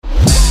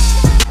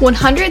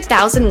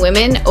100,000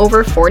 women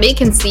over 40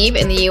 conceive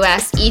in the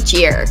US each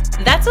year.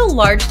 That's a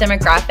large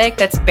demographic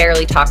that's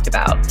barely talked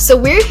about. So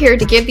we're here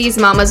to give these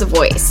mamas a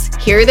voice,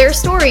 hear their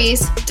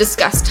stories,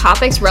 discuss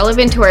topics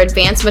relevant to our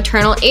advanced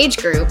maternal age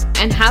group,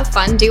 and have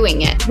fun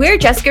doing it. We're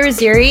Jessica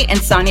Rizzieri and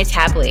Sonia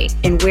Tabley,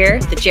 and we're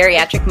the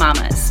Geriatric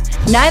Mamas.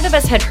 Neither of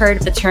us had heard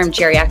of the term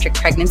geriatric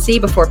pregnancy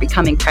before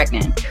becoming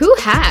pregnant. Who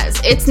has?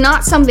 It's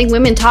not something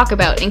women talk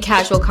about in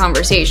casual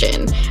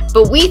conversation,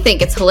 but we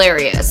think it's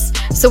hilarious.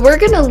 So we're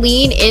going to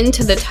lean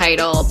into the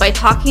title by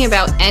talking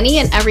about any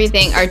and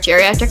everything our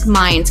geriatric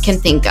minds can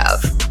think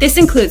of. This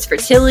includes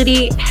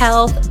fertility,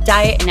 health,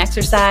 diet and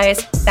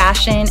exercise,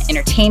 fashion,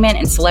 entertainment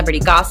and celebrity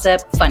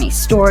gossip, funny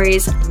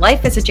stories,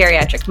 life as a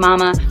geriatric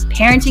mama,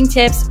 parenting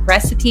tips,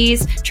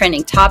 recipes,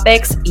 trending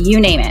topics, you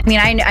name it. I mean,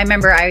 I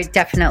remember I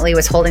definitely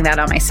was holding that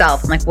on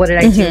myself. I'm like, what did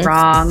I do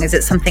wrong? Is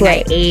it something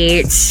I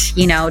ate?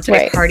 You know, did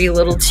I party a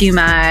little too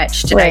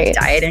much? Did I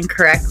diet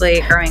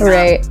incorrectly growing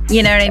up?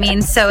 You know what I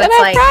mean? So it's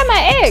like, I fry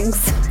my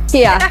eggs.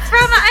 Yeah. I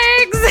fry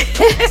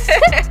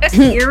my eggs.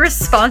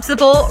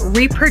 Irresponsible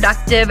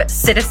reproductive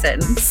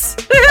citizens.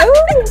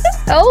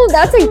 Oh,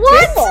 that's a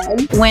good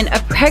one. When a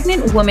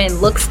pregnant woman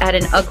looks at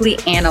an ugly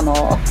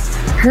animal,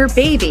 her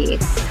baby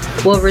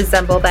will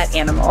resemble that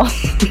animal.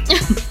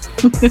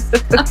 Wait,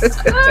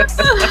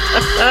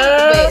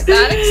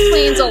 that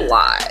explains a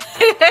lot.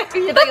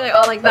 You're thinking like,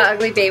 oh, like the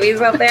ugly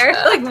babies out there?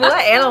 Like, what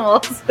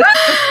animals?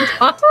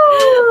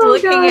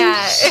 Looking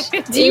at.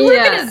 Do you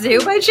work in a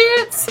zoo by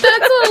chance?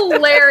 That's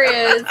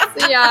hilarious.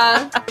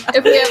 Yeah.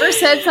 If we ever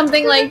said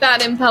something like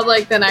that in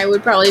public, then I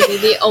would probably be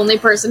the only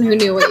person who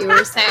knew what you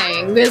were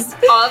saying. Because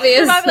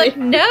obviously. I'm like,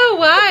 no,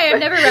 why? I've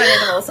never run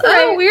animals.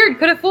 Oh, weird.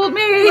 Could have fooled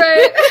me.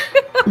 Right.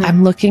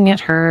 I'm looking at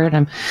her and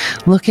I'm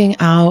looking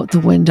out the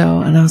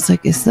window and I was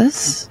like,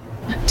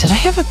 did I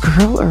have a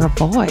girl or a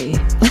boy?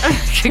 I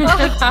could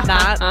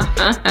not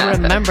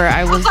remember.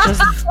 I was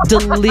just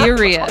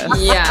delirious.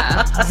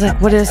 Yeah. I was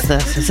like, what is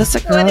this? Is this a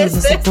girl? Is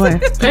this a boy?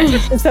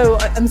 So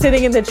I'm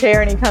sitting in the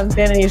chair and he comes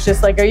in and he's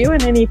just like, are you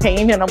in any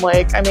pain? And I'm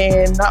like, I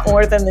mean, not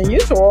more than the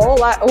usual.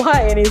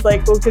 Why? And he's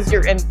like, well, because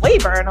you're in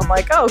labor. And I'm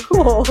like, oh,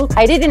 cool.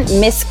 I didn't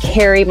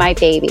miscarry my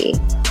baby.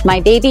 My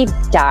baby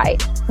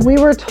died. We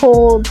were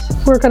told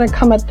we're going to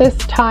come at this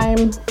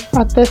time,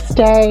 at this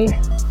day,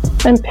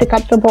 and pick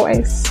up the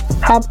boys,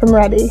 have them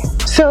ready.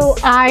 So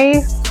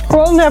I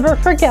will never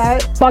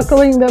forget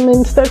buckling them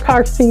into their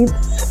car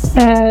seats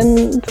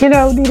and,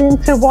 needing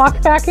to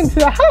walk back into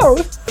the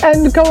house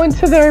and go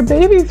into their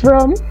baby's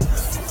room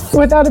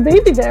without a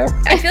baby there.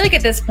 I feel like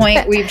at this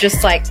point we've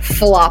just like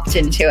flopped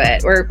into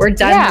it. We're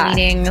done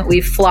meeting.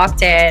 We've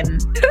flopped in.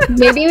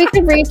 Maybe we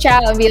could reach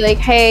out and be like,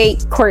 hey,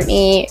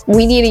 Courtney,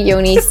 we need a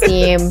yoni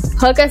steam.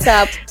 Hook us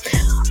up.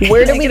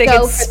 Where do we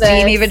go for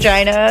steamy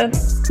vagina?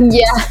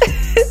 Yeah.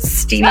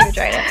 Steamy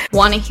vagina.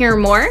 Want to hear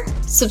more?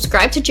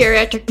 Subscribe to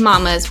Geriatric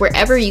Mamas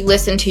wherever you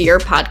listen to your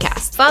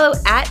podcast. Follow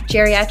at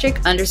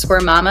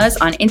geriatric_mamas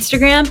on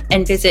Instagram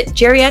and visit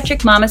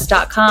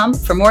geriatricmamas.com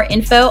for more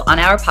info on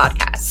our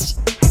podcast.